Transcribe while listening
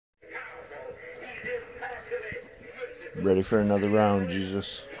Ready for another round,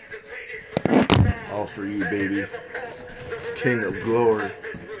 Jesus. All for you, baby. King of glory.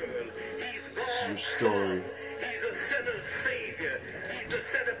 This is your story.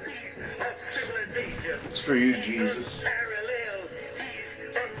 It's for you, Jesus.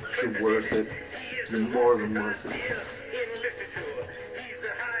 But you're worth it. You're more than worth it.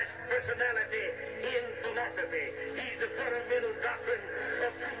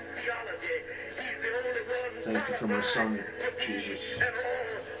 Thank you for my son, Jesus.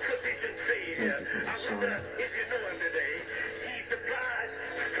 Thank you for my son.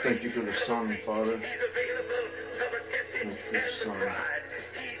 Thank you for the son, Father. Thank you for the son.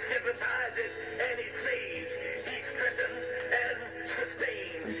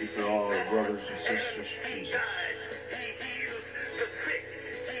 Thank you for all our brothers and sisters, Jesus.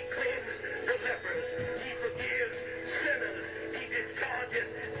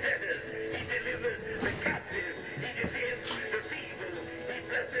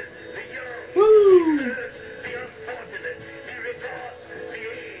 Woo!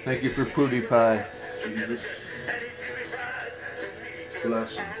 Thank you for Pootie Pie, Jesus.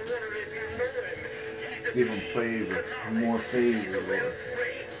 Bless him. Give him favor, more favor, Lord.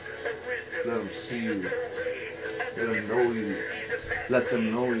 Let them see you. Let them know you. Let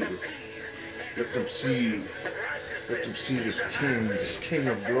them know you. Let them see you. Let them see this King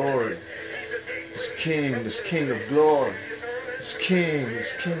of glory. This King of glory. This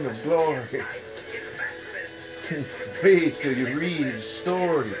King of glory. Wait till you read the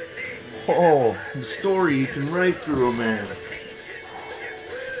story. Oh, the story you can write through a man.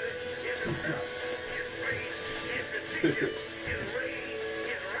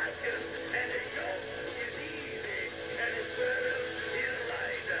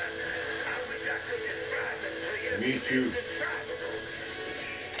 Me too.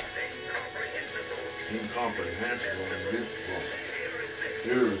 Incomprehensible, invisible,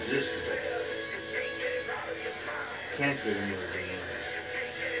 irresistible. Can't get him out of your mind.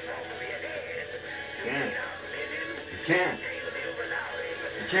 Can't. You can't.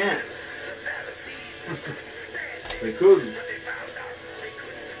 You can't. They couldn't.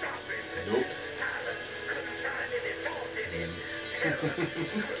 Nope.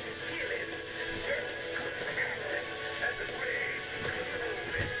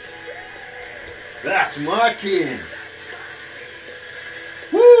 That's my king.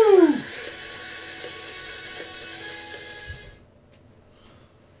 Woo!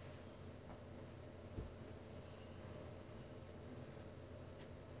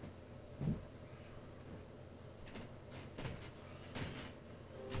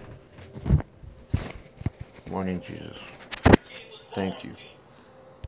 Morning, Jesus. Thank you.